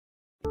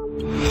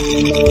The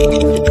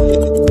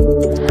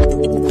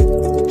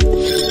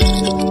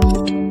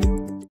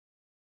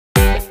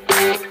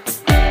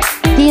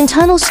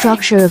internal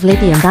structure of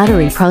lithium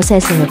battery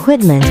processing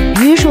equipment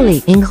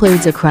usually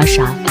includes a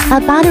crusher, a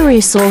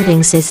battery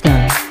sorting system,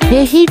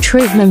 a heat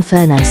treatment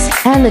furnace,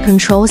 and a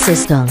control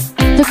system.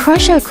 The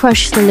crusher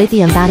crushes the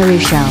lithium battery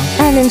shell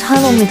and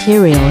internal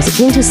materials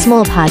into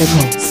small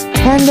particles,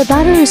 and the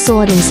battery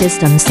sorting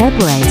system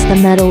separates the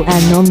metal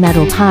and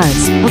non-metal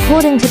parts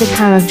according to the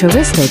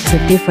characteristics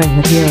of different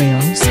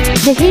materials.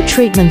 The heat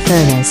treatment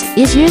furnace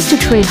is used to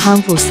treat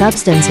harmful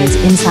substances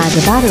inside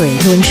the battery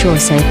to ensure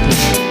safety.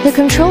 The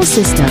control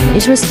system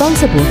is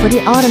responsible for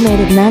the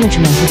automated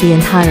management of the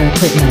entire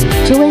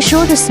equipment to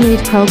ensure the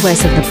smooth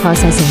progress of the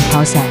processing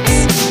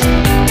process.